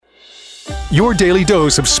your daily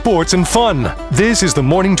dose of sports and fun. This is the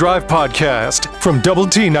Morning Drive Podcast from Double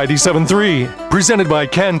T 97.3, presented by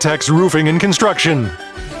Cantex Roofing and Construction.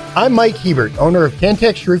 I'm Mike Hebert, owner of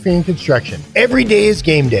Cantex Roofing and Construction. Every day is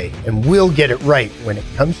game day, and we'll get it right when it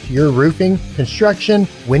comes to your roofing, construction,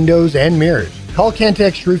 windows, and mirrors. Call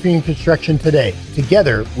Cantex Roofing and Construction today.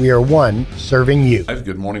 Together, we are one serving you.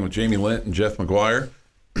 Good morning with Jamie Lent and Jeff McGuire.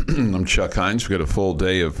 I'm Chuck Heinz. We've got a full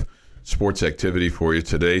day of sports activity for you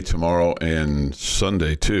today, tomorrow, and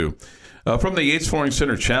Sunday, too. From the Yates Flooring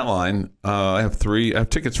Center chat line, I have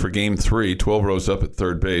tickets for Game 3, 12 rows up at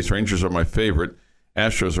third base. Rangers are my favorite.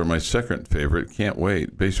 Astros are my second favorite. Can't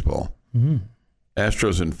wait. Baseball. Mm-hmm.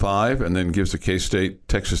 Astros in 5, and then gives the K-State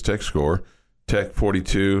Texas Tech score. Tech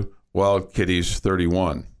 42, Wild Kitties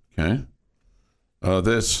 31. Okay.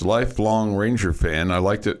 This lifelong Ranger fan, I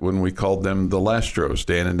liked it when we called them the Lastros,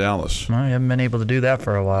 Dan in Dallas. Well, you haven't been able to do that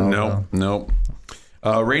for a while. No.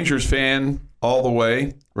 Rangers fan all the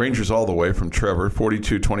way. Rangers all the way from Trevor,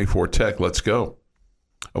 42-24 Tech. Let's go.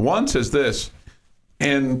 Juan says this,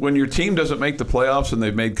 and when your team doesn't make the playoffs and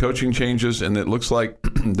they've made coaching changes and it looks like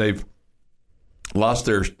they've lost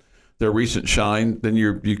their recent shine, then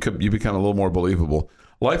you become a little more believable.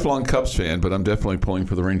 Lifelong Cubs fan, but I'm definitely pulling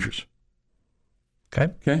for the Rangers.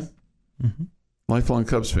 Okay. Mm-hmm. Lifelong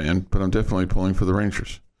Cubs fan, but I'm definitely pulling for the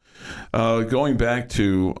Rangers. Going back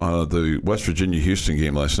to the West Virginia-Houston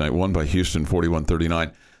game last night, won by Houston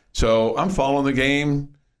 41-39. So I'm following the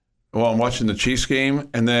game while I'm watching the Chiefs game,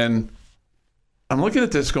 and then I'm looking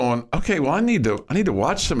at this going, okay, well, I need to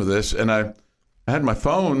watch some of this. And I had my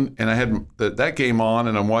phone, and I had that game on,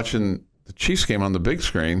 and I'm watching the Chiefs game on the big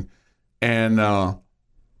screen, and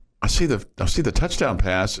I see the touchdown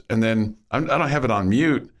pass, and then I don't have it on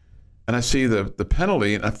mute, and I see the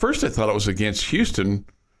penalty. And at first I thought it was against Houston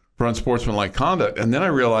for unsportsmanlike conduct, and then I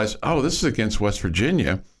realized, this is against West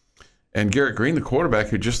Virginia. And Garrett Green, the quarterback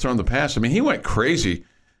who just thrown the pass, I mean, he went crazy,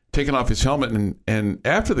 taking off his helmet. And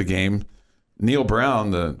after the game, Neil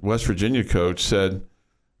Brown, the West Virginia coach, said,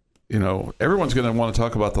 everyone's going to want to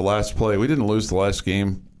talk about the last play. We didn't lose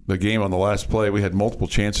the game on the last play. We had multiple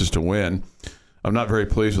chances to win. I'm not very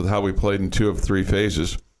pleased with how we played in 2 of 3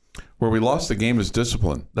 phases. Where we lost the game is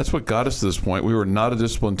discipline. That's what got us to this point. We were not a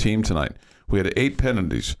disciplined team tonight. We had 8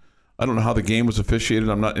 penalties. I don't know how the game was officiated.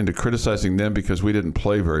 I'm not into criticizing them because we didn't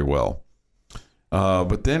play very well.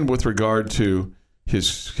 But then with regard to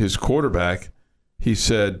his quarterback, he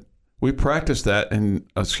said, we practiced that, and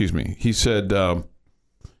he said,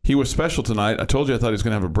 he was special tonight. I told you I thought he was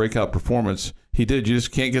going to have a breakout performance. He did. You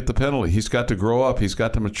just can't get the penalty. He's got to grow up. He's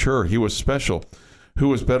got to mature. He was special. Who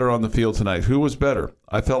was better on the field tonight? Who was better?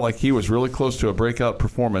 I felt like he was really close to a breakout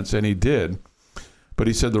performance, and he did. But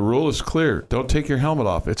he said the rule is clear. Don't take your helmet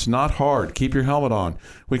off. It's not hard. Keep your helmet on.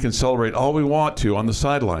 We can celebrate all we want to on the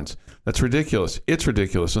sidelines. That's ridiculous. It's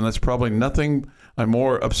ridiculous, and that's probably nothing I'm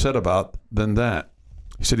more upset about than that.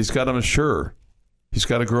 He said he's got to mature. He's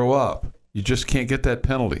got to grow up. You just can't get that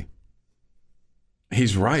penalty.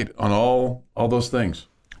 He's right on all those things.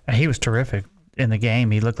 He was terrific in the game.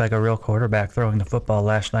 He looked like a real quarterback throwing the football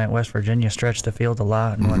last night. West Virginia stretched the field a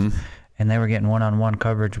lot, and they were getting one-on-one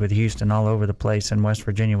coverage with Houston all over the place, and West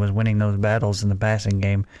Virginia was winning those battles in the passing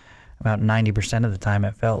game about 90% of the time.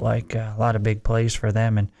 It felt like a lot of big plays for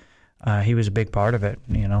them, and he was a big part of it.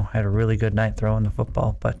 Had a really good night throwing the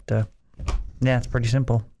football. But, it's pretty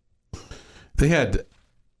simple. They had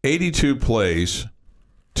 82 plays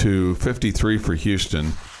to 53 for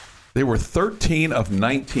Houston. They were 13 of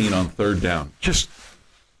 19 on third down. Just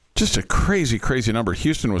a crazy, crazy number.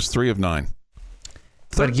 Houston was 3 of 9.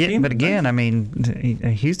 But again, I mean,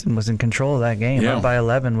 Houston was in control of that game, up by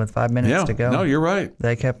 11 with 5 minutes to go. No, you're right.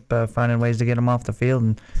 They kept finding ways to get him off the field,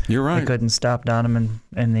 and you're right. They couldn't stop Donovan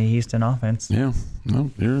and the Houston offense. Yeah, no,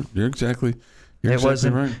 you're exactly. It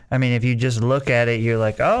wasn't right. I mean, if you just look at it, you're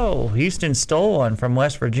like, Houston stole one from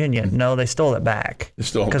West Virginia. No, they stole it back.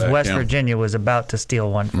 Because West Virginia was about to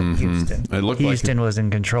steal one from Houston. Houston was in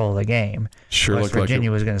control of the game. West Virginia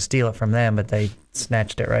was going to steal it from them, but they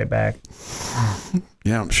snatched it right back.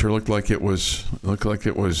 Yeah, sure looked like it was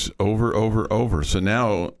over. So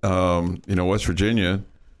now, West Virginia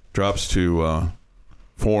drops to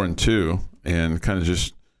 4-2 and kind of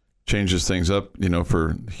just changes things up,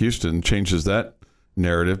 for Houston, changes that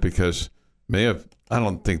narrative because I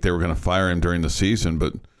don't think they were going to fire him during the season,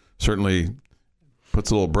 but certainly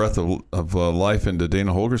puts a little breath of life into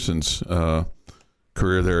Dana Holgerson's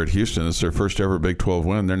career there at Houston. It's their first ever Big 12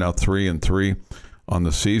 win. They're now 3-3 on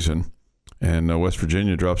the season. And West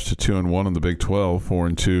Virginia drops to 2-1 in the Big 12,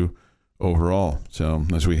 4-2 overall. So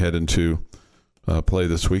as we head into play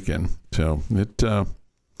this weekend. So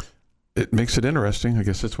it makes it interesting. I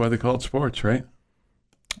guess that's why they call it sports, right?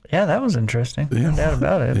 Yeah, that was interesting. Yeah. No doubt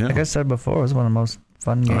about it. Yeah. Like I said before, it was one of the most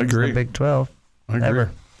fun games in the Big 12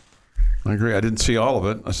 ever. I agree. I didn't see all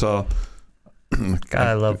of it. I saw. God,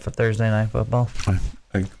 I love Thursday night football.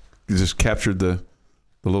 I just captured the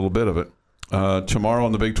little bit of it. Tomorrow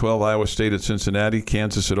in the Big 12, Iowa State at Cincinnati,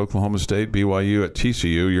 Kansas at Oklahoma State, BYU at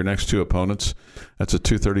TCU. Your next two opponents. That's a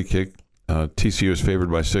 2:30 kick. TCU is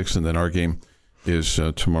favored by 6, and then our game is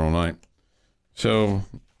tomorrow night. So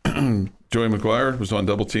Joey McGuire was on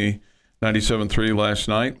Double T 97.3 last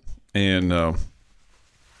night, and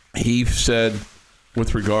he said,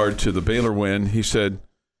 with regard to the Baylor win, he said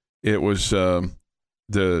it was the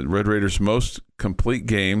Red Raiders' most complete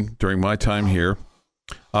game during my time here.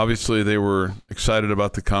 Obviously, they were excited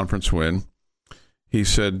about the conference win. He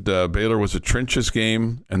said Baylor was a trenches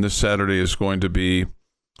game, and this Saturday is going to be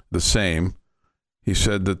the same. He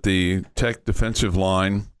said that the Tech defensive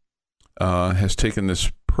line has taken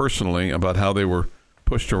this personally about how they were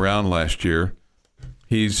pushed around last year.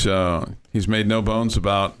 He's made no bones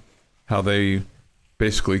about how they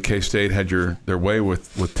basically K-State had their way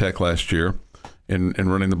with Tech last year in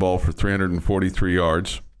running the ball for 343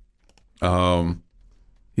 yards.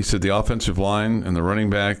 He said the offensive line and the running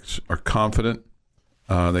backs are confident.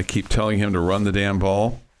 They keep telling him to run the damn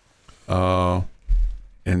ball.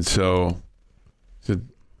 And so he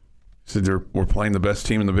said we're playing the best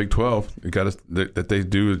team in the Big 12. That they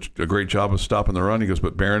do a great job of stopping the run. He goes,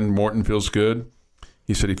 but Baron Morton feels good.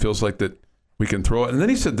 He said he feels like that we can throw it. And then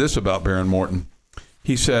he said this about Baron Morton.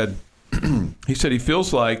 He said he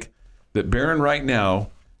feels like that Baron right now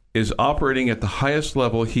is operating at the highest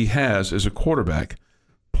level he has as a quarterback,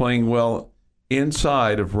 playing well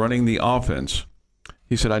inside of running the offense.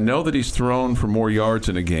 He said, I know that he's thrown for more yards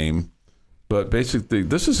in a game, but basically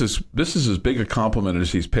this is as big a compliment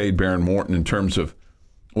as he's paid Baron Morton in terms of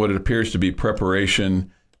what it appears to be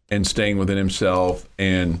preparation and staying within himself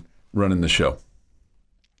and running the show.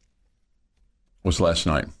 Was last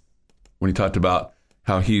night when he talked about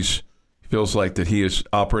how he feels like that he is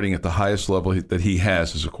operating at the highest level that he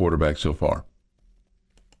has as a quarterback so far.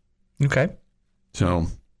 Okay. So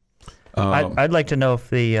I'd like to know if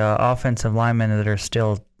the offensive linemen that are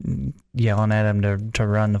still yelling at him to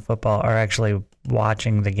run the football are actually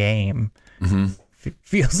watching the game. Mm-hmm.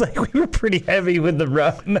 Feels like we were pretty heavy with the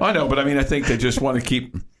run. I know, but I mean, I think they just want to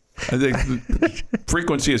keep. I think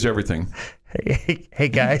frequency is everything. Hey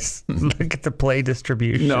guys, look at the play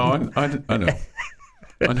distribution. No, I know.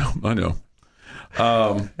 I know.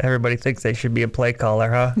 Everybody thinks they should be a play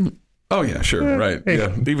caller, huh? Oh yeah, sure, right.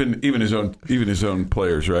 Yeah, even his own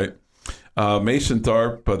players, right? Mason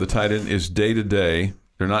Tharp, the tight end, is day to day.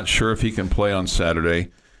 They're not sure if he can play on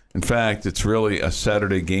Saturday. In fact, it's really a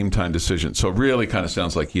Saturday game time decision. So it really kind of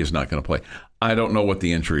sounds like he is not going to play. I don't know what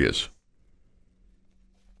the injury is.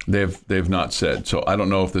 They've not said. So I don't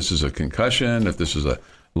know if this is a concussion, if this is a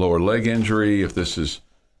lower leg injury, if this is.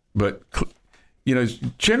 But you know,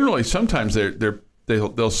 generally sometimes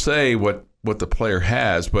they'll say what the player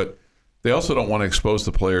has, but they also don't want to expose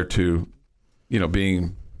the player to,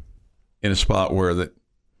 being in a spot where that,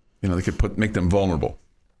 they could make them vulnerable,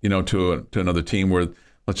 to another team where,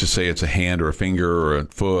 let's just say it's a hand or a finger or a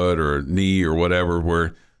foot or a knee or whatever,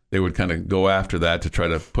 where they would kind of go after that to try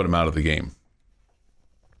to put him out of the game.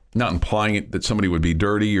 Not implying that somebody would be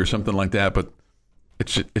dirty or something like that, but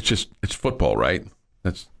it's football, right?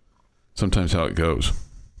 That's sometimes how it goes.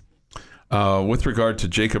 With regard to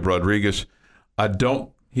Jacob Rodriguez,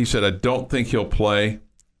 he said, I don't think he'll play.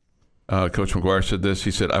 Coach McGuire said this.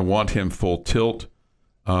 He said, I want him full tilt.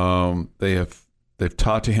 They've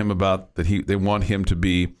talked to him about that they want him to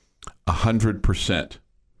be 100%.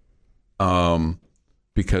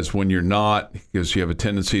 Because when you're not, because you have a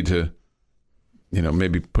tendency to,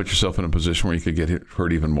 maybe put yourself in a position where you could get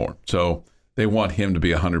hurt even more. So they want him to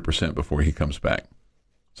be 100% before he comes back.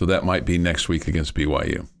 So that might be next week against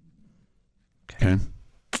BYU. Okay.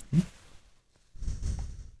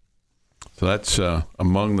 So that's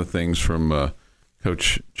among the things from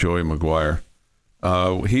Coach Joey McGuire.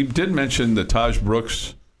 He did mention the Taj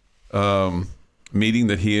Brooks meeting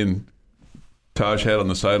that he and Taj had on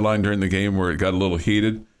the sideline during the game where it got a little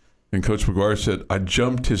heated. And Coach McGuire said, I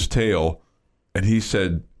jumped his tail. And he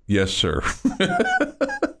said, yes, sir.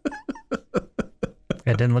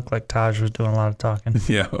 It didn't look like Taj was doing a lot of talking.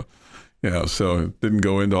 Yeah. So didn't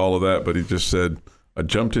go into all of that, but he just said, I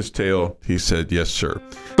jumped his tail. He said, yes, sir.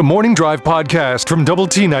 The Morning Drive podcast from Double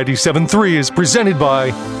T 97.3 is presented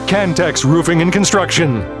by Cantex Roofing and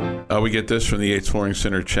Construction. We get this from the Yates Flooring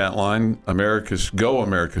Center chat line. America's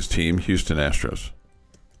team, Houston Astros.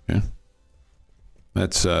 Okay.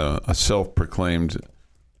 That's a self-proclaimed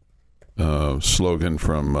slogan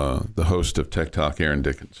from the host of Tech Talk, Aaron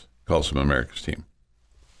Dickens. Calls him America's team.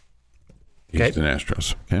 Houston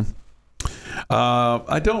Astros. Okay.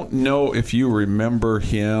 I don't know if you remember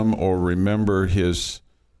him or remember his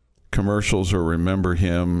commercials or remember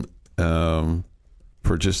him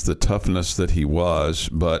for just the toughness that he was,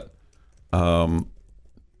 but Walt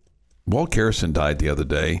Garrison died the other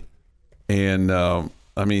day, and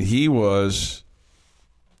he was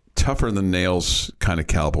tougher than nails kind of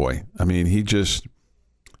cowboy. I mean, he just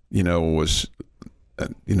was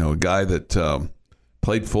a guy that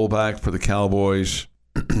played fullback for the Cowboys.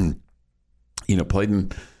 Played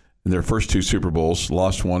in their first 2 Super Bowls,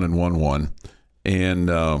 lost one and won one, and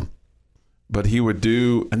but he would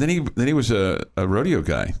do, and then he was a rodeo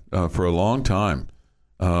guy for a long time,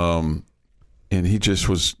 and he just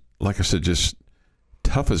was, like I said, just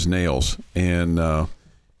tough as nails. And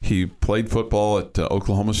he played football at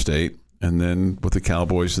Oklahoma State, and then with the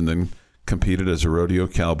Cowboys, and then competed as a rodeo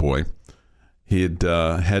cowboy. He had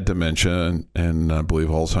had dementia and I believe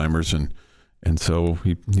Alzheimer's, and so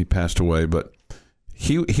he passed away. But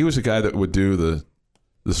he was a guy that would do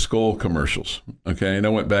the skull commercials. Okay, and I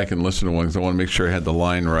went back and listened to one because I want to make sure I had the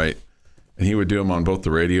line right. And he would do them on both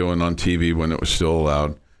the radio and on TV when it was still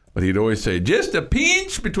allowed. But he'd always say, "Just a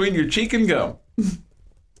pinch between your cheek and gum."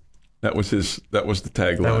 That was the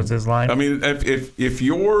tagline. That was his line. I mean, if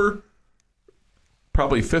you're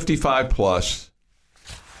probably 55 plus,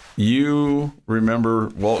 you remember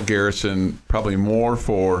Walt Garrison probably more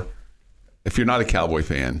for, if you're not a Cowboy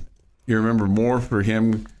fan, you remember more for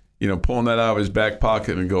him, pulling that out of his back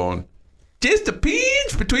pocket and going, "Just a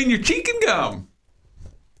pinch between your cheek and gum."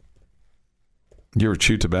 You ever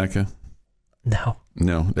chew tobacco? No.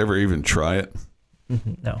 No. Ever even try it?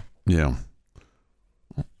 No. Yeah.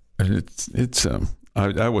 It's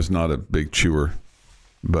I was not a big chewer,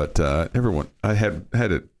 but I had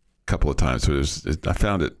it a couple of times. So I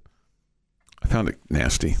found it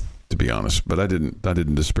nasty, to be honest. But I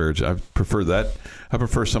didn't disparage it. I prefer that. I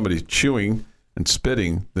prefer somebody chewing and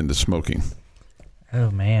spitting than to smoking.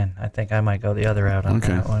 Oh man, I think I might go the other route on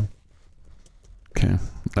that one. Okay.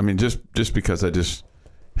 I mean, just because I just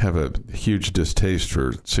have a huge distaste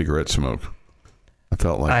for cigarette smoke. I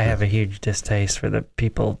felt like I have a huge distaste for the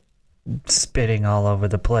people spitting all over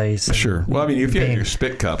the place. Sure. Well, I mean, if you have your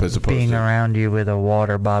spit cup as opposed being to around you with a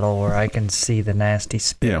water bottle where I can see the nasty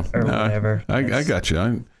spit or whatever. I got you.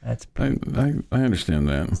 I understand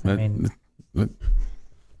that.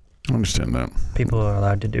 I understand that. People are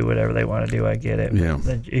allowed to do whatever they want to do. I get it. Yeah.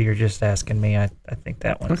 You're just asking me. I think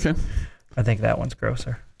that one's okay. I think that one's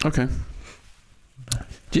grosser. Okay.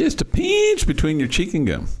 Just a pinch between your cheek and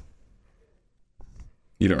gum.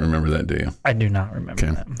 You don't remember that, do you? I do not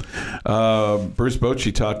remember that. Bruce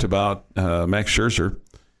Bochy talked about Max Scherzer,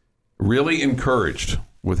 really encouraged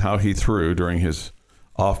with how he threw during his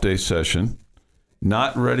off-day session,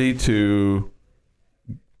 not ready to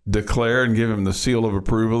declare and give him the seal of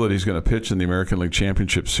approval that he's going to pitch in the American League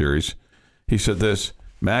Championship Series. He said this,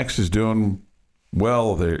 "Max is doing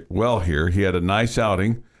well here. He had a nice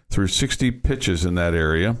outing, threw 60 pitches in that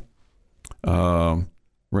area.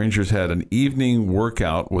 Rangers had an evening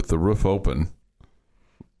workout with the roof open."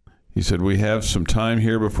 He said, "We have some time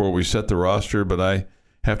here before we set the roster, but I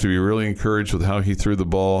have to be really encouraged with how he threw the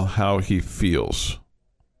ball, how he feels."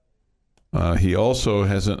 He also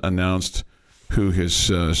hasn't announced who his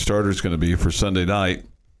starter is going to be for Sunday night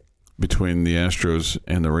between the Astros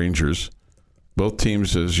and the Rangers. Both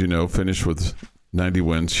teams, as you know, finished with 90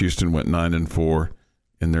 wins. Houston went 9-4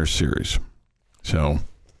 in their series. So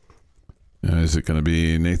is it going to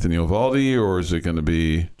be Nathan Eovaldi or is it going to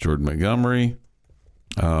be Jordan Montgomery?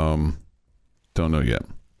 Don't know yet.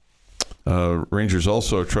 Rangers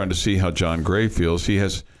also are trying to see how John Gray feels.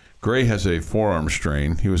 Gray has a forearm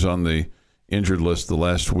strain. He was on the injured list the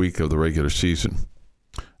last week of the regular season.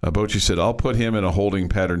 Bochy said, "I'll put him in a holding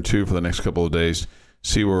pattern too for the next couple of days,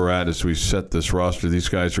 see where we're at as we set this roster. These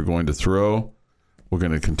guys are going to throw. We're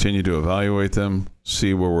going to continue to evaluate them,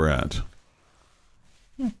 see where we're at."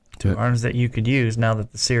 Two arms that you could use now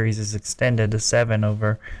that the series is extended to 7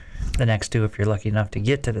 over the next 2. If you're lucky enough to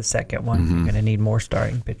get to the second one, you're going to need more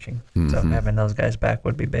starting pitching. So having those guys back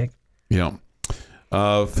would be big. Yeah.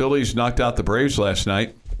 Phillies knocked out the Braves last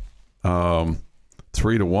night,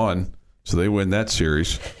 3-1. So they win that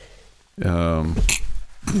series.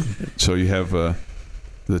 So you have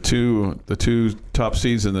the two top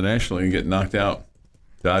seeds in the National League get knocked out,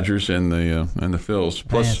 Dodgers and the Phils,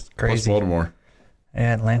 plus Baltimore.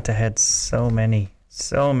 Yeah, Atlanta had so many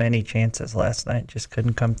chances last night, just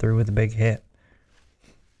couldn't come through with a big hit.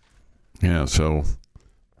 Yeah, so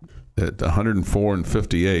at 104 and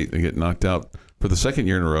 58, they get knocked out for the second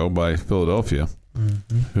year in a row by Philadelphia,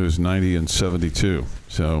 who's 90-72.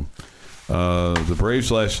 So the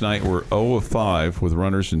Braves last night were 0 of 5 with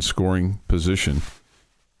runners in scoring position,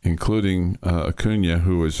 including Acuna,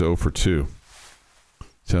 who was 0 for 2.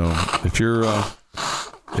 So if you're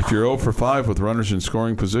 0 for 5 with runners in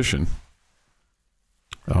scoring position,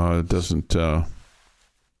 it doesn't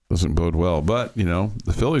bode well. But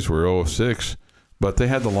the Phillies were 0 of 6, but they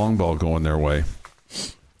had the long ball going their way.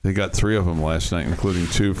 They got 3 of them last night, including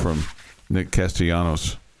 2 from Nick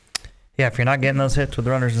Castellanos. Yeah, if you're not getting those hits with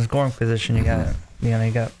runners in scoring position, you got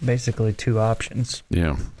basically 2 options.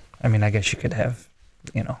 Yeah. I mean, I guess you could have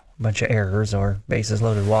a bunch of errors or bases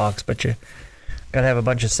loaded walks, but you got to have a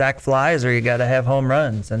bunch of sac flies or you got to have home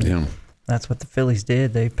runs. And that's what the Phillies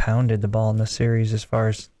did. They pounded the ball in the series as far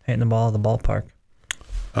as hitting the ball at the ballpark.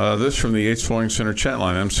 This from the Yates Flooring Center chat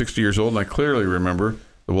line. I'm 60 years old, and I clearly remember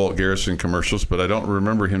the Walt Garrison commercials, but I don't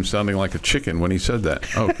remember him sounding like a chicken when he said that.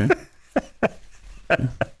 Oh, okay. Yeah.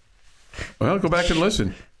 Well, go back and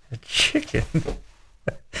listen. A chicken?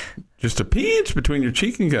 Just a pinch between your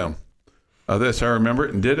cheek and gum. I remember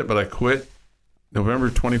it and did it, but I quit November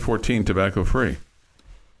 2014, tobacco-free.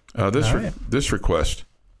 This request,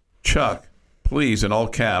 Chuck, please, in all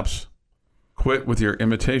caps, quit with your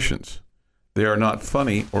imitations. They are not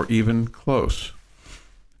funny or even close.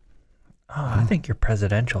 Oh, I think your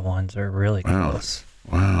presidential ones are really close.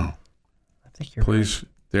 Wow. I think you're Please,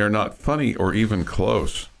 they are not funny or even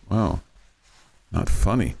close. Wow. Not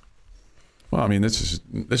funny. Well, I mean, this is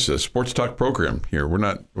a sports talk program here. We're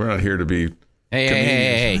not here to be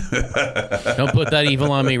Hey. Don't put that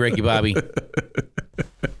evil on me, Ricky Bobby.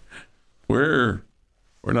 We're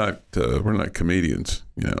not comedians,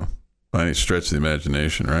 by any stretch of the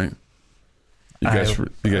imagination, right? You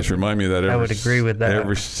guys remind me of that. I would agree with that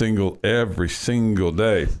every single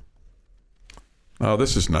day. Oh,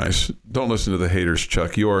 this is nice. Don't listen to the haters,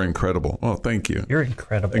 Chuck. You are incredible. Oh, thank you. You're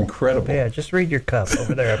incredible. Incredible. Yeah, just read your cup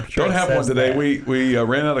over there. I'm sure Don't have one today. That. We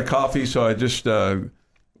ran out of coffee, so I just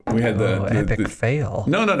we had the epic fail.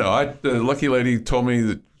 No. The lucky lady told me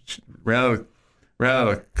that she ran out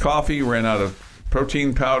of coffee, ran out of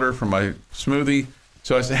protein powder for my smoothie.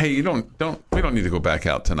 So I said, "Hey, we don't need to go back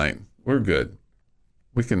out tonight. We're good.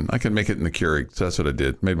 I can make it in the Keurig." So that's what I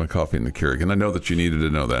did. Made my coffee in the Keurig, and I know that you needed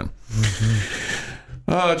to know that.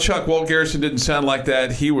 Mm-hmm. Chuck, Walt Garrison didn't sound like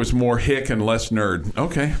that. He was more hick and less nerd.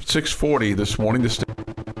 Okay, 6:40 this morning.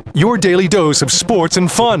 Your daily dose of sports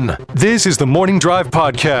and fun. This is the Morning Drive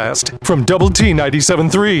Podcast from Double T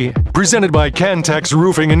 97.3, presented by Cantex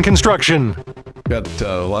Roofing and Construction. Got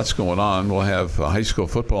lots going on. We'll have high school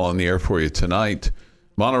football on the air for you tonight.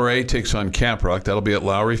 Monterey takes on Caprock. That'll be at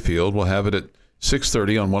Lowry Field. We'll have it at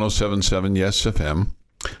 6:30 on 107.7 Yes FM.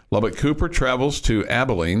 Lubbock Cooper travels to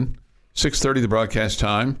Abilene. 6:30 the broadcast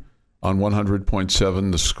time on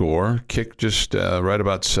 100.7 The Score. Kick just right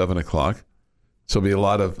about 7 o'clock. So there'll be a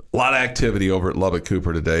lot of activity over at Lubbock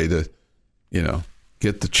Cooper today to,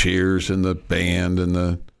 get the cheers and the band and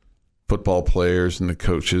the football players and the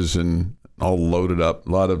coaches and all loaded up.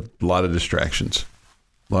 A lot of distractions.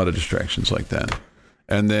 A lot of distractions like that.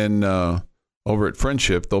 And then over at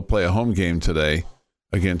Friendship, they'll play a home game today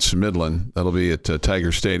against Midland. That'll be at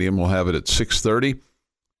Tiger Stadium. We'll have it at 6:30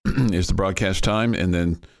 is the broadcast time, and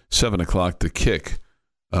then 7 o'clock the kick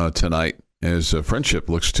tonight as Friendship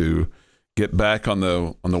looks to get back on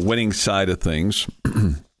the winning side of things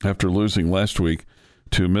after losing last week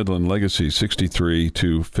to Midland Legacy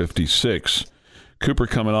 63-56. Cooper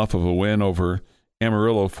coming off of a win over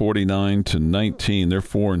Amarillo 49-19. They're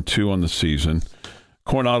 4-2 on the season.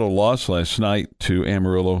 Coronado lost last night to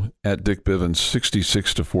Amarillo at Dick Bivens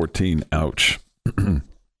 66-14. Ouch.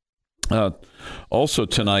 Also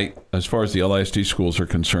tonight, as far as the LISD schools are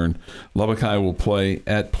concerned, Lubbock High will play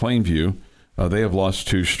at Plainview. They have lost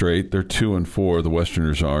 2 straight. They're 2-4, the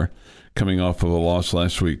Westerners are, coming off of a loss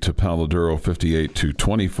last week to Palo Duro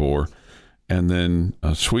 58-24. And then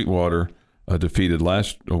Sweetwater defeated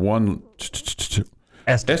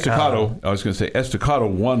Estacado. I was going to say Estacado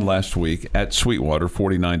won last week at Sweetwater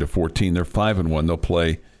 49-14. They're 5-1. They'll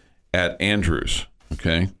play at Andrews.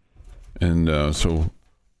 Okay, and so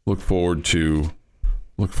look forward to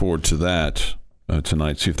that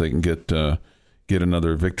tonight. See if they can get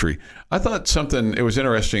another victory. I thought it was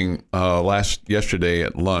interesting yesterday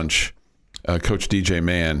at lunch. Coach DJ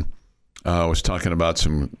Mann was talking about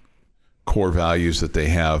some core values that they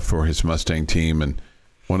have for his Mustang team, and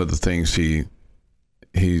one of the things he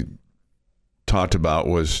talked about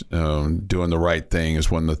was doing the right thing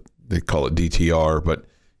is when they call it DTR. But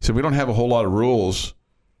he said we don't have a whole lot of rules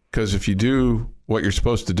because if you do what you're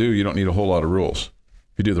supposed to do, you don't need a whole lot of rules.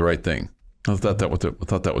 If you do the right thing. I thought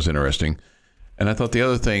that was interesting. And I thought the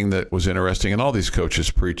other thing that was interesting, and all these coaches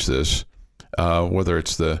preach this, whether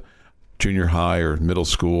it's the junior high or middle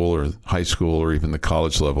school or high school or even the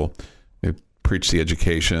college level, they preach the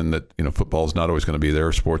education that, football is not always going to be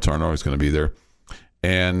there, sports aren't always going to be there.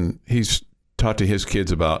 And he's taught to his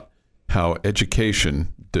kids about how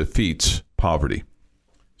education defeats poverty.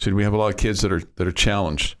 So we have a lot of kids that are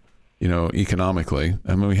challenged, economically.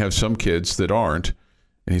 And we have some kids that aren't.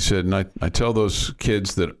 And he said, and I tell those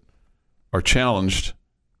kids that are challenged,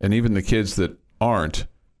 and even the kids that aren't,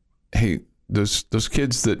 hey, those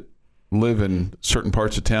kids that live in certain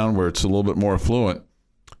parts of town where it's a little bit more affluent,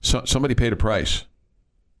 somebody paid a price.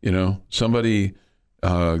 Somebody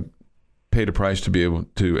paid a price to be able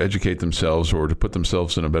to educate themselves or to put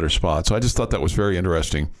themselves in a better spot. So I just thought that was very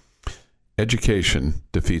interesting. Education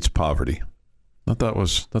defeats poverty. I thought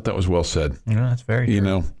that was well said. Yeah, that's very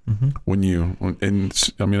true. I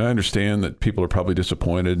understand that people are probably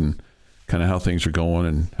disappointed in kind of how things are going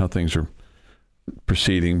and how things are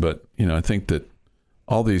proceeding, but I think that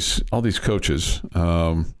all these coaches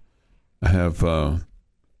have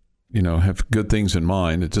good things in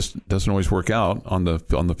mind. It just doesn't always work out on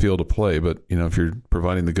the field of play, but if you're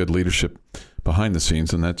providing the good leadership behind the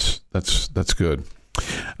scenes, then that's good.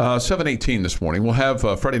 7:18 this morning. We'll have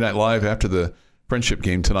Friday Night Live after the Friendship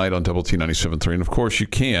game tonight on Double T 97.3, and of course you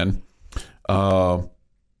can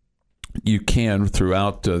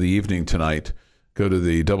throughout the evening tonight go to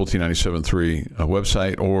the Double T 97.3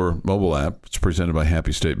 website or mobile app. It's presented by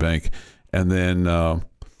Happy State Bank, and then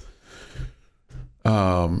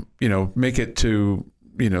make it to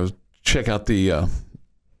check out the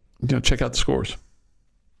scores.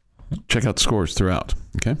 Check out the scores throughout.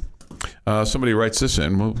 Okay. Somebody writes this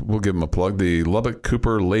in. We'll give them a plug. The Lubbock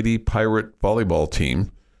Cooper Lady Pirate volleyball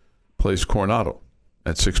team plays Coronado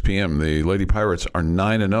at 6 p.m. The Lady Pirates are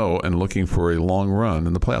 9-0 and looking for a long run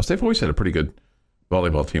in the playoffs. They've always had a pretty good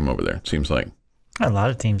volleyball team over there, it seems like. A lot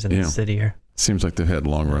of teams in the city here. Seems like they've had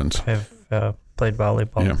long runs. Have played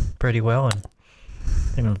volleyball pretty well,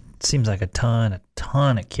 and it seems like a ton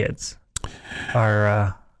of kids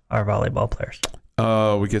are volleyball players.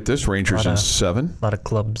 We get this, Rangers in 7. A lot of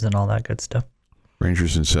clubs and all that good stuff.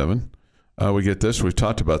 Rangers in 7. We get this. We've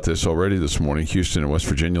talked about this already this morning. Houston and West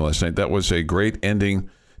Virginia last night. That was a great ending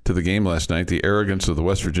to the game last night. The arrogance of the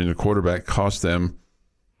West Virginia quarterback cost them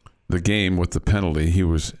the game with the penalty. He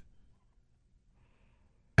was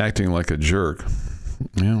acting like a jerk.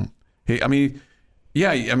 You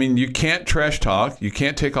can't trash talk. You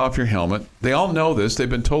can't take off your helmet. They all know this. They've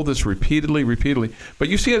been told this repeatedly. But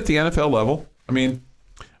you see it at the NFL level.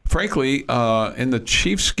 Frankly, in the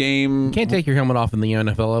Chiefs game... You can't take your helmet off in the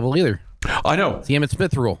NFL level either. I know. It's the Emmitt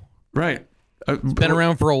Smith rule. Right. It's been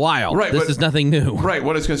around for a while. Right. This is nothing new. Right.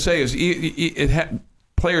 What I was going to say is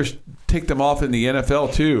players take them off in the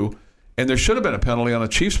NFL too, and there should have been a penalty on a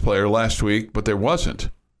Chiefs player last week, but there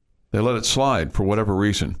wasn't. They let it slide for whatever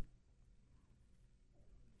reason.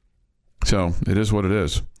 So it is what it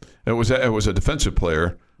is. It was a defensive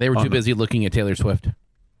player. They were too busy looking at Taylor Swift.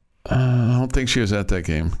 I don't think she was at that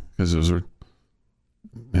game because it was.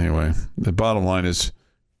 Anyway, the bottom line is,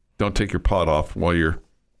 don't take your pot off while you're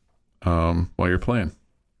playing.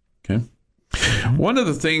 Okay. Mm-hmm. One of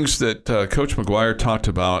the things that Coach McGuire talked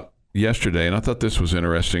about yesterday, and I thought this was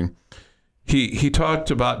interesting. He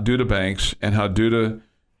talked about Duda Banks and how Duda,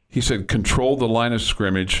 he said, controlled the line of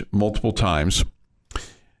scrimmage multiple times,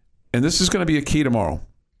 and this is going to be a key tomorrow.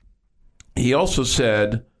 He also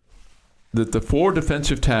said that the 4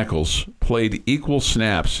 defensive tackles played equal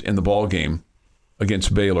snaps in the ball game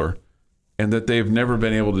against Baylor, and that they've never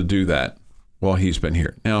been able to do that while he's been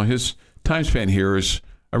here. Now, his time span here is,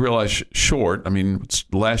 I realize, short. It's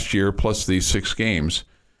last year plus these 6 games.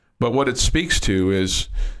 But what it speaks to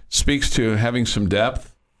having some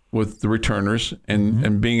depth with the returners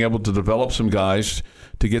and being able to develop some guys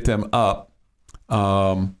to get them up,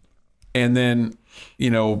 and then,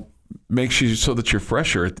 makes you so that you're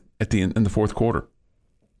fresher at the end in the fourth quarter.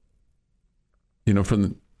 It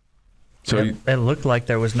looked like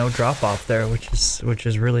there was no drop off there, which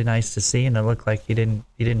is really nice to see, and it looked like he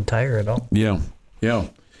didn't tire at all. Yeah.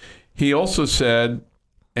 He also said,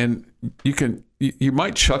 and you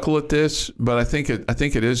might chuckle at this, but I think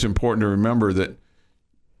it is important to remember that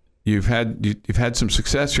you've had some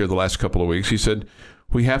success here the last couple of weeks. He said,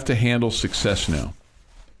 we have to handle success now.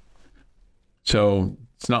 So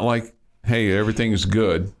it's not like, hey, everything is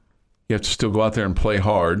good. You have to still go out there and play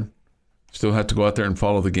hard. Still have to go out there and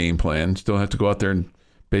follow the game plan. Still have to go out there and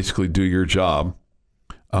basically do your job.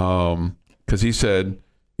 Because he said,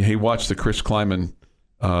 he watched the Chris Kleiman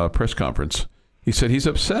press conference. He said he's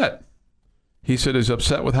upset. he said, is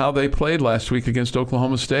upset with how they played last week against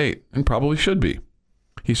Oklahoma State, and probably should be.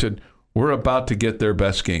 He said, we're about to get their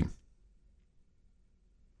best game.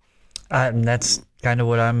 That's kind of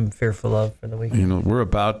what I'm fearful of for the weekend. We're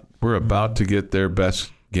about to get their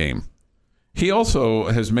best game. He also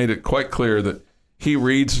has made it quite clear that he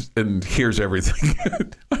reads and hears everything.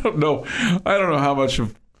 I don't know how much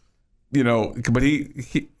of, but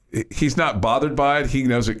he's not bothered by it. He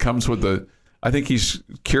knows it comes with I think he's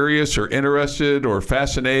curious or interested or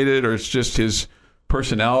fascinated, or it's just his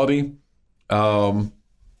personality.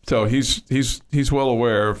 So he's well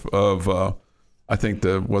aware of I think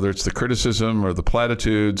whether it's the criticism or the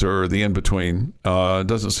platitudes or the in between.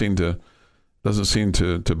 Doesn't seem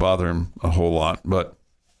to bother him a whole lot. But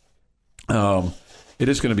it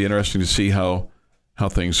is going to be interesting to see how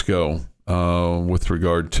things go with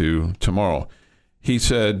regard to tomorrow. He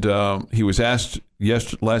said he was asked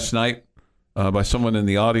last night by someone in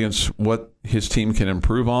the audience what his team can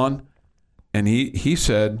improve on, and he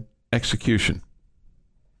said execution.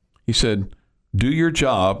 He said, do your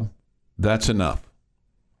job, that's enough.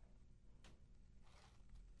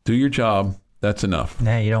 Do your job, that's enough.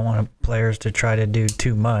 Yeah, you don't want players to try to do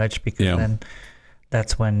too much, because then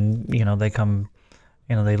that's when, they come,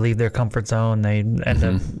 they leave their comfort zone. They end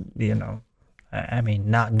up,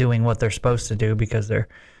 not doing what they're supposed to do because they're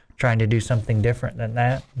trying to do something different than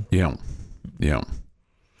that. Yeah.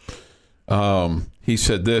 He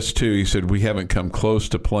said this, too. He said, we haven't come close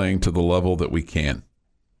to playing to the level that we can.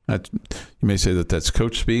 You may say that that's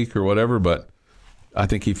coach speak or whatever, but I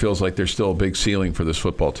think he feels like there's still a big ceiling for this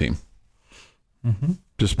football team. Mm-hmm.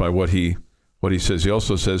 Just by what he says. He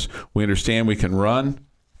also says, we understand we can run,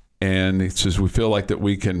 and he says we feel like that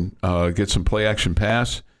we can get some play action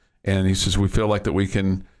pass, and he says we feel like that we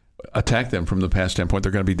can attack them from the pass standpoint.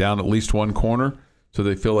 They're going to be down at least one corner, so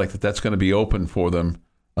they feel like that's going to be open for them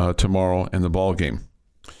tomorrow in the ball game.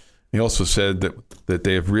 He also said that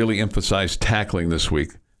they have really emphasized tackling this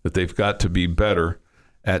week, that they've got to be better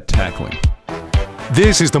at tackling.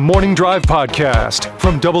 This is the Morning Drive Podcast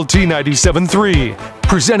from Double T 97.3,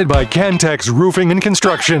 presented by Cantex Roofing and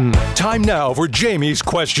Construction. Time now for Jamie's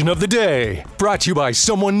Question of the Day, brought to you by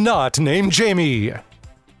someone not named Jamie.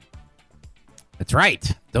 That's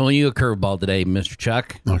right. Throwing you a curveball today, Mr.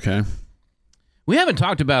 Chuck. Okay. We haven't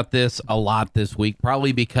talked about this a lot this week,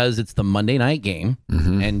 probably because it's the Monday night game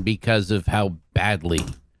and because of how badly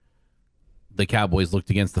the Cowboys looked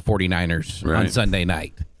against the 49ers on Sunday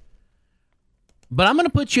night. But I'm going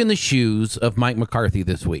to put you in the shoes of Mike McCarthy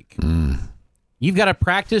this week. You've got to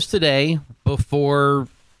practice today before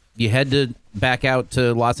you head back out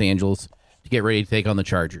to Los Angeles to get ready to take on the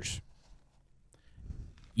Chargers.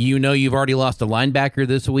 You've already lost a linebacker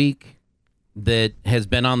this week that has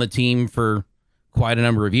been on the team for quite a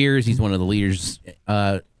number of years. He's one of the leaders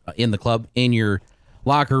in the club, in your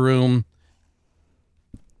locker room.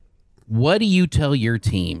 What do you tell your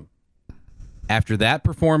team after that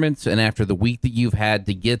performance and after the week that you've had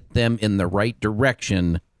to get them in the right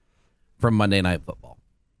direction from Monday Night Football?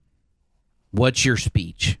 What's your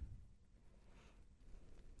speech?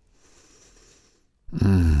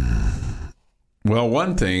 Well,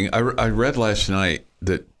 one thing, I read last night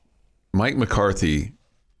that Mike McCarthy,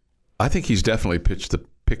 I think he's definitely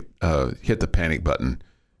hit the panic button,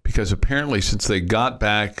 because apparently since they got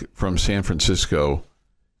back from San Francisco,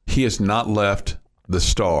 he has not left the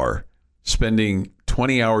Star, spending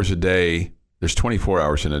 20 hours a day, there's 24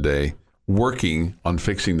 hours in a day, working on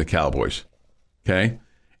fixing the Cowboys. Okay?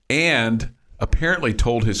 And apparently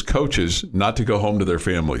told his coaches not to go home to their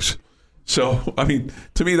families. So,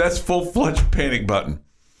 to me, that's full-fledged panic button.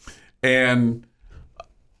 And,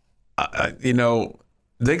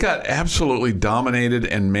 they got absolutely dominated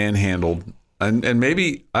and manhandled. And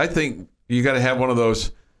maybe I think you got to have one of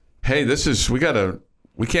those, hey,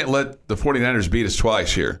 we can't let the 49ers beat us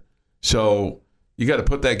twice here. So you got to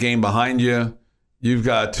put that game behind you. You've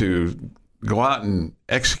got to go out and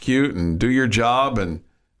execute and do your job. And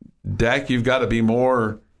Dak, you've got to be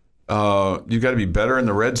more. You've got to be better in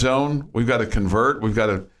the red zone. We've got to convert. We've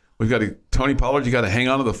got to Tony Pollard. You got to hang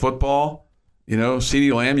on to the football.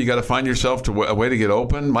 CeeDee Lamb. You got to find yourself a way to get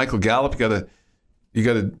open. Michael Gallup. You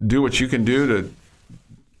got to do what you can do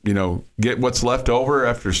to, get what's left over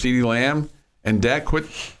after CeeDee Lamb. And Dak quit.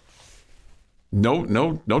 No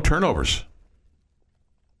turnovers.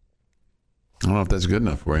 I don't know if that's good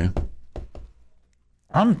enough for you.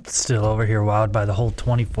 I'm still over here wowed by the whole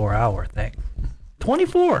 24-hour thing.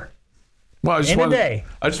 24. Well, I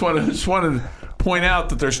just wanted to point out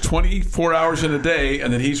that there's 24 hours in a day,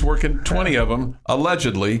 and that he's working 20 of them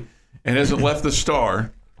allegedly, and hasn't left the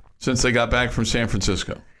Star since they got back from San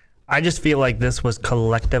Francisco. I just feel like this was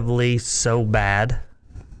collectively so bad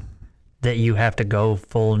that you have to go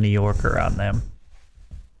full New Yorker on them.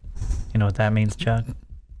 You know what that means, Chuck?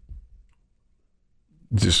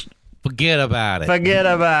 Just forget about it. Forget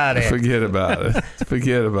about it. Forget about it.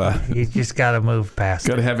 Forget about it. You just got to move past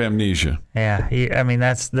Got to it. have amnesia. Yeah, I mean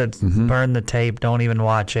that's burn the tape. Don't even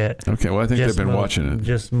watch it. Okay, well I think Just they've been move- watching it.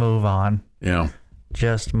 Just move on. Yeah.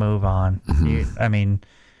 Just move on. I mean,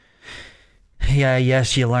 yeah,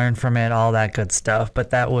 yes, you learn from it, all that good stuff,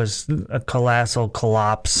 but that was a colossal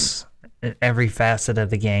collapse in every facet of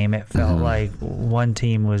the game. It felt like one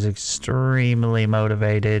team was extremely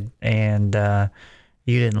motivated, and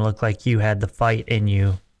you didn't look like you had the fight in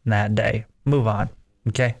you that day. Move on.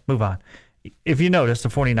 Okay? Move on. If you notice, the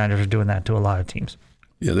 49ers are doing that to a lot of teams.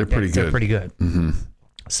 Yeah, they're pretty good. They're pretty good.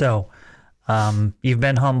 So, you've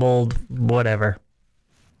been humbled, whatever.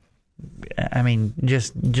 I mean,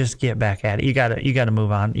 just get back at it. You gotta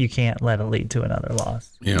move on. You can't let it lead to another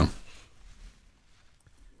loss. Yeah.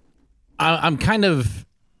 I'm kind of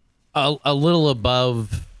a little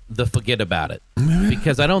above the forget about it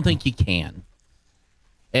because I don't think you can.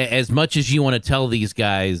 As much as you want to tell these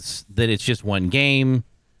guys that it's just one game,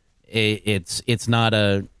 it's not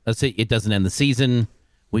it doesn't end the season.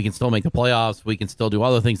 We can still make the playoffs. We can still do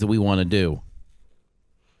all the things that we want to do.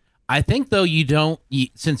 I think, though,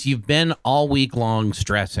 since you've been all week long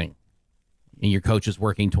stressing and your coach is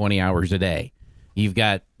working 20 hours a day, you've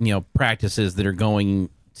got, practices that are going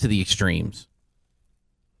to the extremes.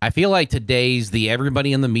 I feel like today's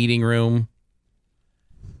everybody in the meeting room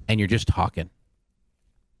and you're just talking.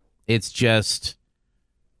 It's just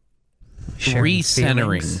Sharing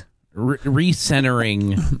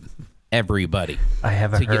recentering everybody. I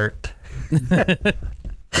have a hurt.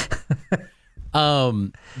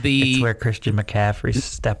 It's where Christian McCaffrey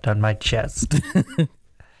stepped on my chest.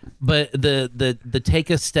 But the take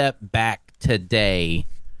a step back today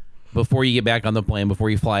before you get back on the plane, before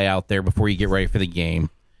you fly out there, before you get ready for the game.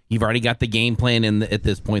 You've already got the game plan at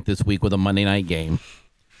this point this week with a Monday night game.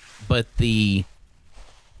 But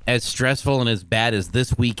as stressful and as bad as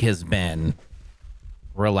this week has been,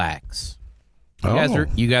 relax.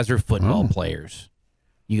 You guys are football players.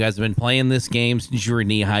 You guys have been playing this game since you were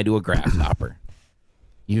knee high to a grasshopper.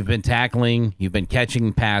 You've been tackling, you've been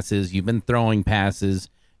catching passes, you've been throwing passes,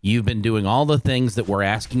 you've been doing all the things that we're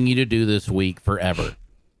asking you to do this week forever.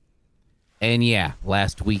 And yeah,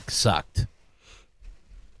 last week sucked.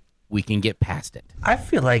 We can get past it. I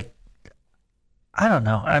feel like, I don't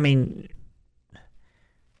know. I mean,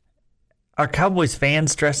 are Cowboys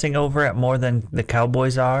fans stressing over it more than the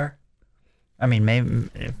Cowboys are? I mean, maybe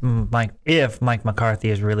if Mike McCarthy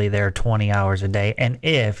is really there 20 hours a day, and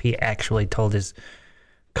if he actually told his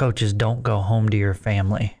coaches, don't go home to your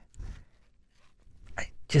family. I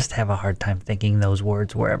just have a hard time thinking those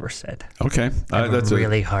words were ever said. Okay. I have a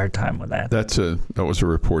really hard time with that. That was a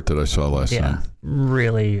report that I saw last night.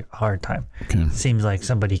 Really hard time. Okay. Seems like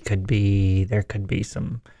there could be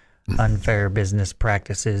some unfair business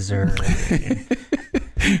practices or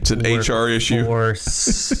it's an HR issue.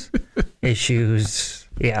 Workforce issues.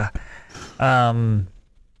 Yeah. I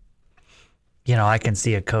can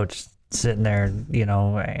see a coach sitting there,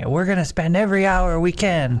 we're going to spend every hour we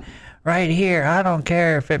can right here. I don't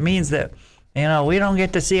care if it means that, we don't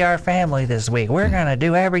get to see our family this week. We're going to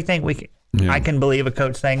do everything we can. Yeah. I can believe a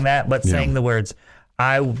coach saying that, but saying the words,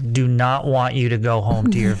 I do not want you to go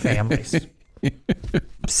home to your families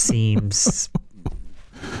seems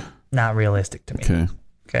not realistic to me.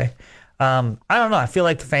 Okay. I don't know. I feel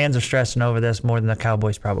like the fans are stressing over this more than the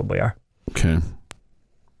Cowboys probably are. Okay.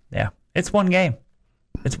 Yeah. It's one game.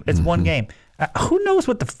 It's one game. Who knows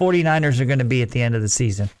what the 49ers are going to be at the end of the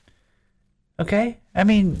season? Okay? I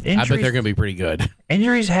mean, injuries, I bet they're going to be pretty good.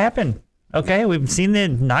 Injuries happen. Okay? We've seen the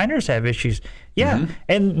Niners have issues. Yeah.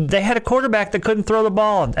 And they had a quarterback that couldn't throw the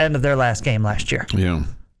ball at the end of their last game last year. Yeah.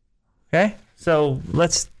 Okay? So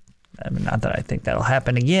not that I think that'll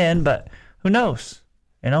happen again, but who knows?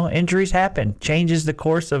 Injuries happen. Changes the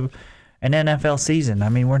course of an NFL season. I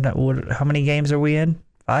mean, how many games are we in?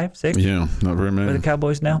 5, 6? Yeah, not very many. For the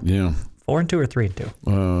Cowboys now? Yeah. 4-2 or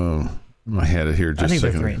 3-2? I had it here just I think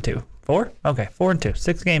a second. they're 3-2. 4? Okay, 4-2.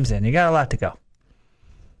 6 games in. You got a lot to go.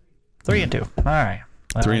 3-2. All right.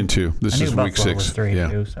 3-2. This is week 6. Was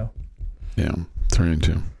 3-2, so. Yeah,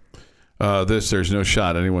 3-2. There's no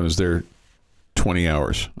shot anyone is there 20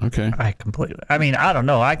 hours. Okay. I mean, I don't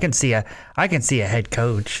know. I can see a head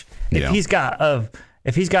coach. If he's got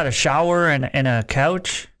a shower and a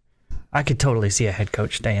couch, I could totally see a head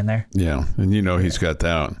coach staying there. Yeah, and he's got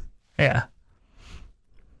that. Yeah.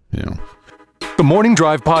 Yeah. The Morning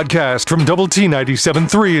Drive podcast from Double T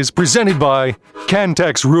 97.3 is presented by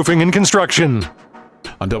Cantex Roofing and Construction.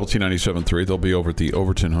 On Double T 97.3, they'll be over at the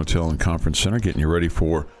Overton Hotel and Conference Center getting you ready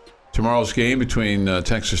for tomorrow's game between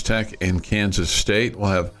Texas Tech and Kansas State. We'll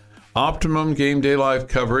have optimum game day live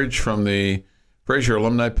coverage from the Frazier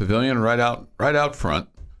Alumni Pavilion right out front,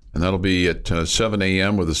 and that'll be at 7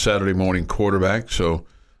 a.m. with a Saturday morning quarterback. So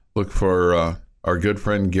look for our good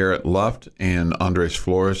friend Garrett Luft and Andres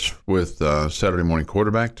Flores with Saturday morning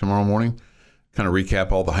quarterback tomorrow morning. Kind of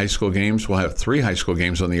recap all the high school games. We'll have 3 high school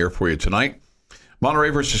games on the air for you tonight. Monterey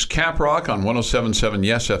versus Caprock on 107.7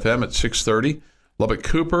 Yes FM at 6:30. Lubbock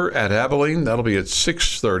Cooper at Abilene. That'll be at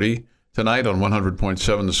 6:30 tonight on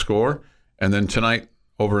 100.7 The Score. And then tonight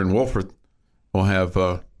over in Wolford, we'll have,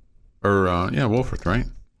 Wolford, right?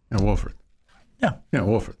 Yeah, Wolford. Yeah,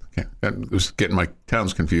 Wolford. Okay. I was getting my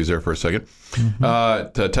towns confused there for a second.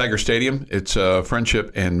 At Tiger Stadium, it's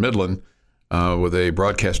Friendship and Midland with a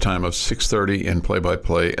broadcast time of 6:30 and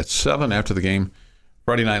play-by-play at 7 after the game.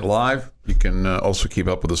 Friday Night Live. You can also keep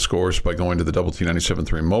up with the scores by going to the Double T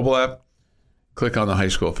 97.3 mobile app. Click on the High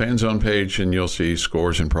School Fan Zone page, and you'll see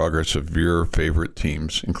scores and progress of your favorite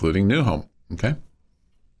teams, including New Home. Okay?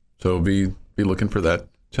 So be looking for that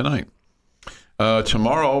tonight.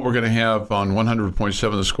 Tomorrow, we're going to have on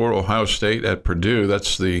 100.7 The Score, Ohio State at Purdue.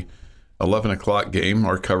 That's the 11 o'clock game.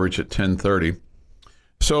 Our coverage at 10:30.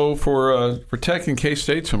 So for Tech and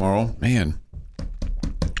K-State tomorrow, man,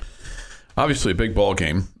 obviously a big ball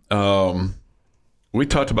game. We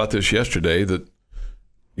talked about this yesterday, that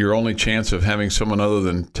your only chance of having someone other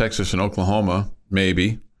than Texas and Oklahoma,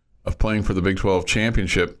 maybe, of playing for the Big 12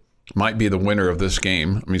 championship might be the winner of this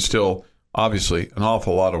game. I mean, still, obviously, an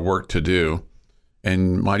awful lot of work to do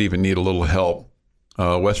and might even need a little help.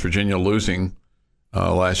 West Virginia losing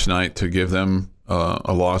last night to give them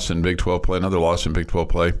a loss in Big 12 play, another loss in Big 12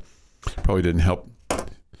 play, probably didn't help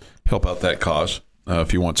out that cause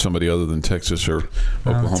if you want somebody other than Texas or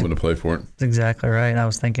Oklahoma to play for it. That's exactly right. I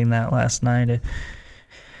was thinking that last night.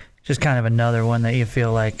 Just kind of another one that you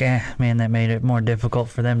feel like, that made it more difficult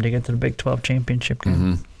for them to get to the Big 12 championship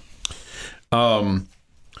game. Mm-hmm.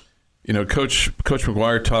 Coach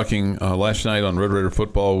McGuire talking last night on Red Raider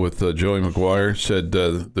Football with Joey McGuire said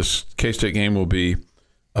this K-State game will be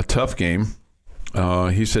a tough game.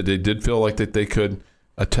 He said they did feel like that they could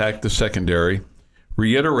attack the secondary.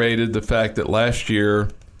 Reiterated the fact that last year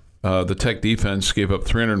the Tech defense gave up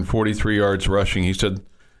 343 yards rushing. He said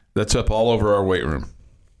that's up all over our weight room.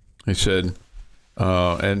 He said,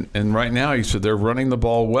 and right now he said they're running the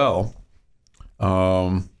ball well.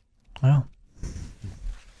 Well.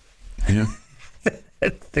 Yeah, I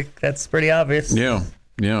think that's pretty obvious. Yeah.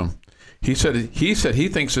 He said he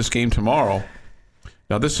thinks this game tomorrow.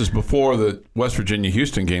 Now this is before the West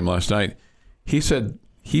Virginia-Houston game last night. He said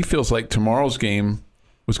he feels like tomorrow's game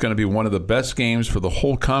was going to be one of the best games for the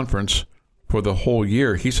whole conference for the whole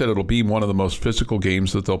year. He said it'll be one of the most physical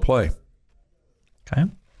games that they'll play. Okay.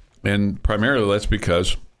 And primarily that's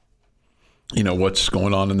because what's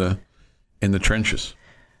going on in the trenches.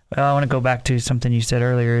 Well, I want to go back to something you said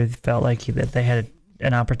earlier. It felt like that they had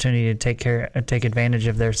an opportunity to take advantage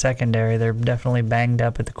of their secondary. They're definitely banged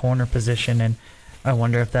up at the corner position, and I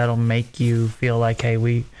wonder if that'll make you feel like, hey,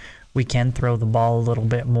 we can throw the ball a little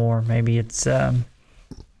bit more. Maybe it's play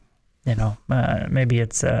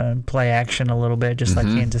action a little bit, just like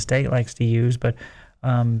Kansas State likes to use. But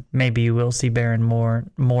maybe you will see Baron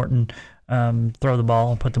Morton throw the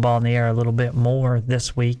ball and put the ball in the air a little bit more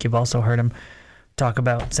this week. You've also heard him talk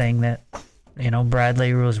about saying that,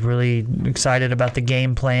 Bradley was really excited about the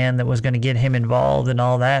game plan that was going to get him involved and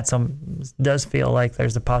all that. So it does feel like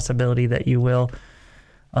there's a possibility that you will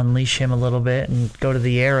unleash him a little bit and go to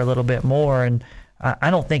the air a little bit more. And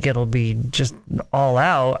I don't think it'll be just all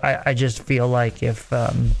out. I just feel like if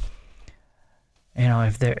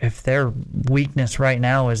their weakness right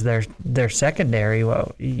now is their secondary,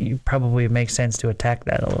 well, you probably make sense to attack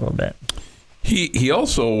that a little bit. He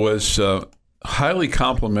also was highly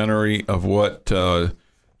complimentary of what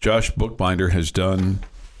Josh Bookbinder has done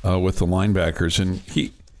with the linebackers, and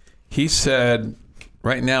he said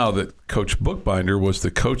right now that Coach Bookbinder was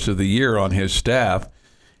the coach of the year on his staff.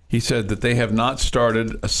 He said that they have not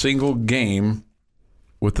started a single game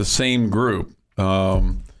with the same group.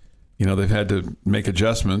 They've had to make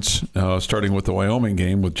adjustments, starting with the Wyoming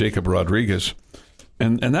game with Jacob Rodriguez,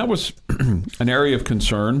 and that was an area of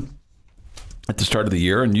concern at the start of the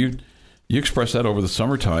year, and you expressed that over the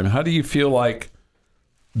summertime. How do you feel like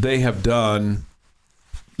they have done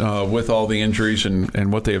with all the injuries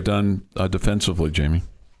and what they have done defensively, Jamie?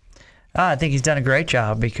 I think he's done a great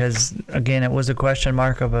job because, again, it was a question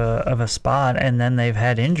mark of a spot, and then they've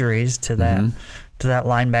had injuries to that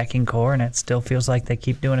linebacking core, and it still feels like they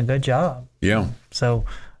keep doing a good job. Yeah. So,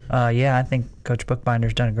 I think Coach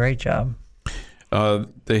Bookbinder's done a great job.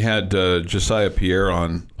 They had Josiah Pierre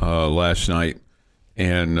on last night,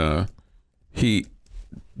 and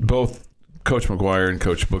both Coach McGuire and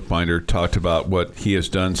Coach Bookbinder talked about what he has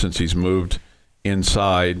done since he's moved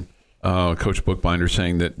inside. Coach Bookbinder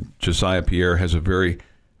saying that Josiah Pierre has a very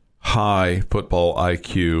high football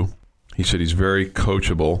IQ. He said he's very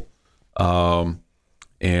coachable,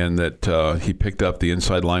 and that he picked up the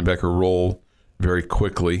inside linebacker role very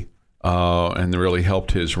quickly, and really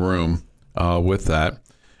helped his room with that.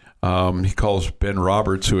 He calls Ben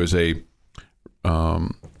Roberts, who is a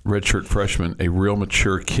redshirt freshman, a real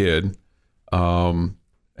mature kid, and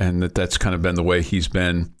that's kind of been the way he's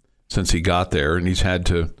been since he got there, and he's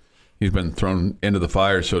been thrown into the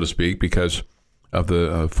fire, so to speak, because of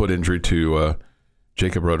the foot injury to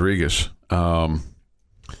Jacob Rodriguez. And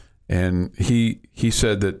he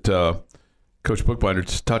said that Coach Bookbinder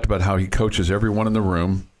talked about how he coaches everyone in the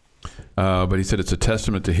room, but he said it's a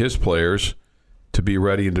testament to his players to be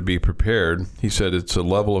ready and to be prepared. He said it's a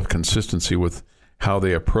level of consistency with how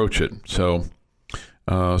they approach it. So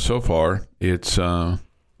so far, it's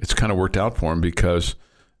kind of worked out for them because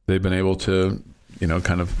they've been able to,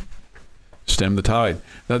 kind of stem the tide.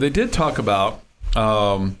 Now, they did talk about,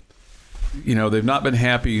 they've not been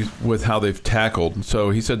happy with how they've tackled. So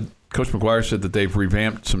he said, Coach McGuire said that they've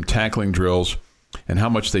revamped some tackling drills and how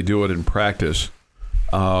much they do it in practice,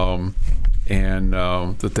 and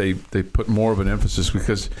that they put more of an emphasis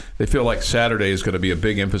because they feel like Saturday is going to be a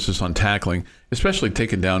big emphasis on tackling, especially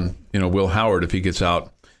taking down, Will Howard if he gets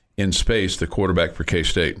out in space, the quarterback for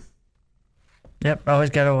K-State. Yep, always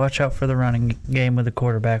got to watch out for the running game with the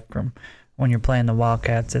quarterback from when you're playing the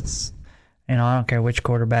Wildcats. It's, I don't care which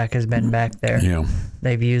quarterback has been back there. Yeah.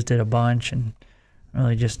 They've used it a bunch, and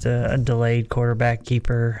really just a delayed quarterback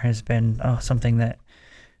keeper has been something that,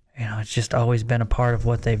 it's just always been a part of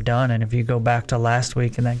what they've done. And if you go back to last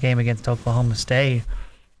week in that game against Oklahoma State,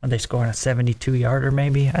 they scored a 72-yarder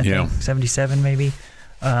maybe, I think, 77 maybe.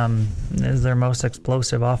 Is their most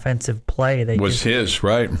explosive offensive play. His,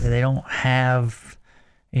 right. They don't have,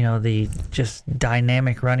 the just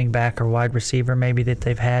dynamic running back or wide receiver maybe that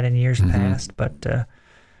they've had in years past. But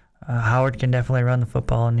Howard can definitely run the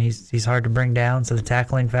football, and he's hard to bring down, so the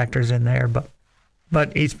tackling factor's in there.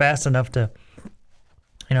 But he's fast enough to,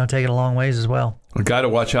 take it a long ways as well. A guy to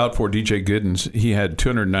watch out for, DJ Giddens. He had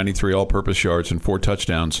 293 all-purpose yards and 4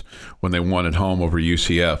 touchdowns when they won at home over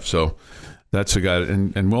UCF. So that's a guy.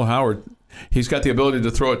 And Will Howard, he's got the ability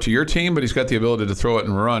to throw it to your team, but he's got the ability to throw it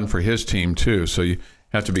and run for his team too. So you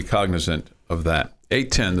have to be cognizant of that.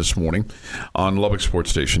 8:10 this morning on Lubbock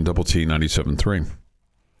Sports Station, Double T 97.3.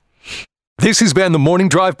 This has been the Morning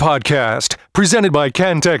Drive Podcast, presented by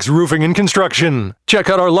Cantex Roofing and Construction. Check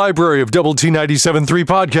out our library of Double T 97.3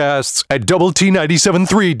 podcasts at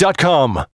doublet97.3.com.